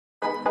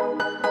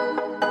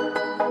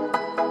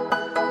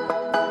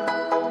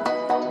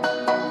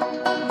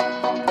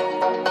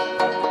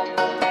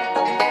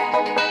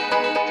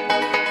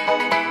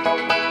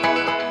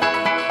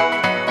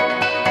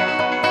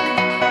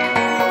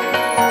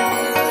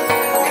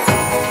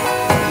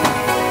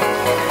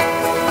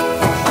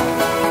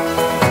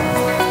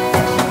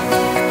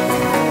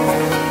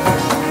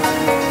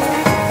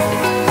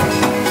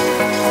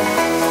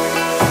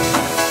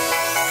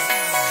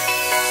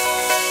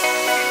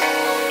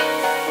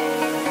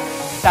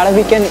Startup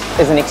Weekend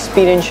is an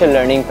experiential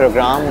learning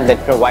program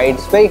that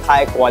provides very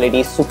high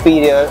quality,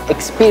 superior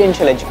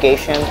experiential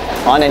education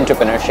on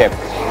entrepreneurship.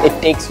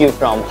 It takes you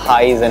from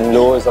highs and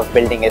lows of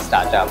building a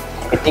startup.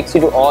 It takes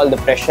you to all the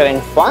pressure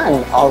and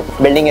fun of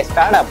building a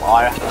startup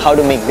or how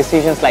to make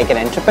decisions like an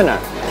entrepreneur.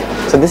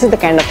 So this is the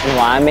kind of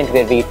environment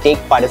where we take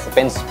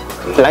participants,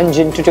 plunge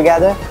into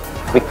together.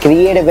 We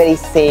create a very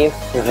safe,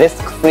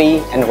 risk-free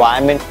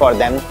environment for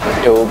them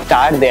to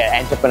start their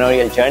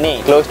entrepreneurial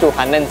journey. Close to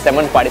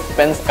 107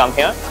 participants come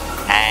here,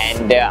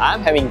 and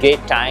I'm having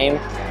great time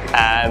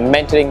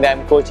mentoring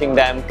them, coaching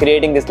them,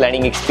 creating this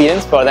learning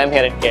experience for them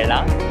here in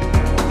Kerala.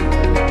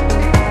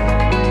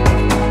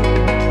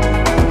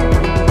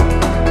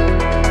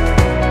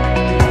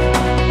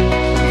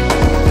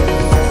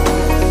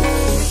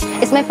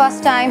 It's my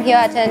first time here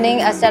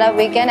attending a Startup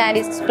Weekend, and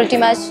it's pretty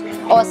much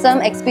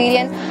awesome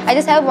experience. I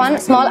just have one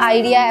small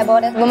idea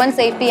about a women's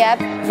safety app,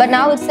 but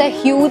now it's a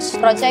huge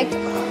project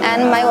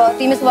and my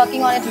team is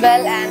working on it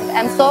well, and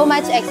I'm so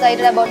much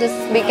excited about this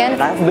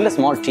weekend. I have built a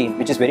small team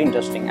which is very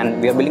interesting,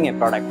 and we are building a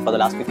product for the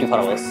last 54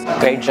 hours.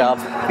 Great job,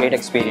 great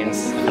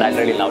experience, and I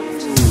really loved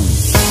it.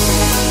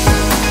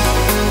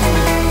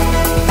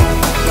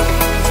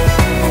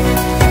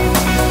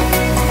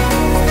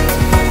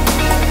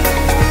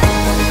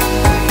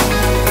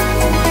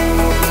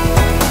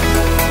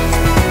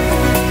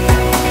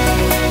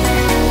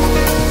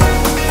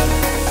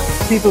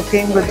 People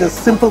came with this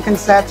simple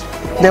concept.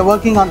 They're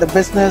working on the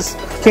business,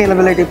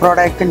 scalability,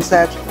 product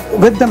concept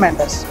with the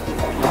mentors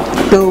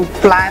to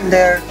plan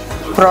their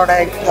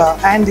product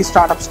and the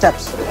startup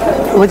steps,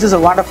 which is a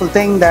wonderful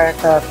thing that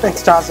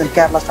Techstars and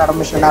Kerala Startup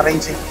Mission are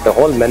arranging. The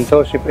whole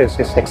mentorship is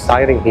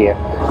exciting here.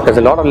 There's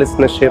a lot of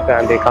listenership,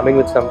 and they're coming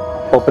with some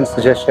open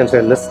suggestions.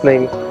 They're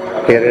listening.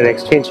 They're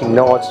exchanging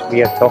notes.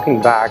 We are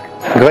talking back.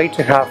 Great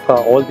to have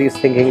all these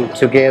thinking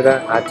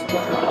together at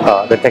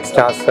the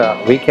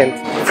Techstars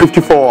weekend.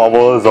 54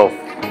 hours of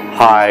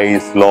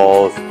highs,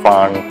 lows,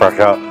 fun,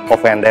 pressure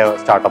of an entire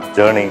startup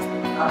journey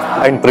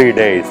in 3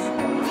 days.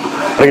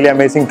 Really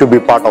amazing to be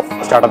part of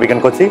Startup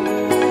Weekend Kochi.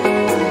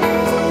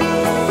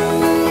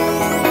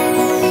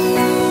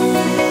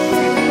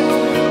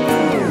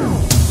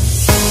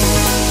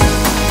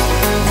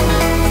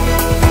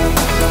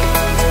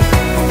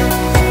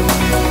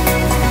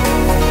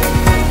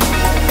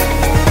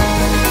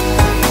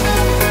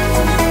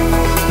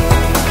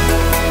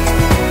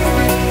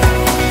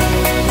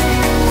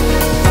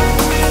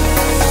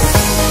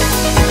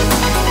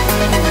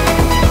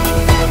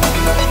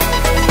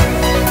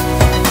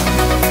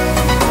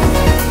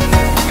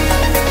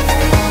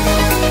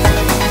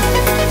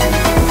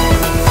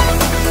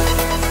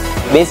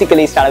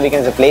 Basically, Startup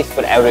Weekend is a place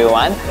for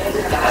everyone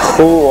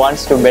who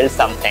wants to build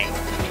something,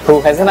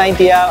 who has an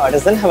idea or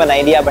doesn't have an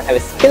idea but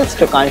have skills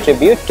to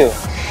contribute to.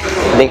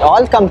 They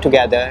all come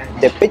together,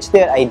 they pitch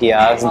their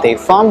ideas, they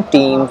form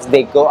teams,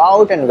 they go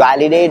out and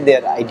validate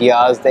their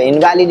ideas, they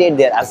invalidate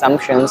their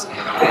assumptions,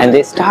 and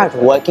they start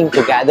working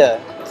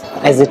together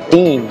as a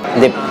team.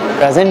 They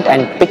present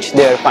and pitch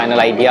their final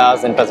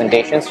ideas and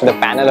presentations to the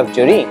panel of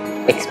jury,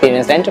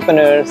 experienced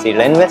entrepreneurs,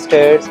 serial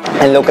investors,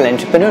 and local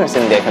entrepreneurs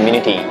in their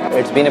community.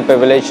 It's been a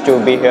privilege to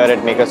be here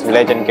at Makers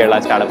Village and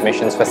Kerala Startup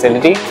Mission's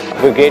facility.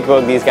 Good, great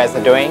work these guys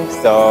are doing,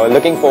 so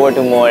looking forward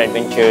to more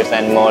adventures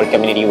and more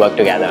community work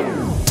together.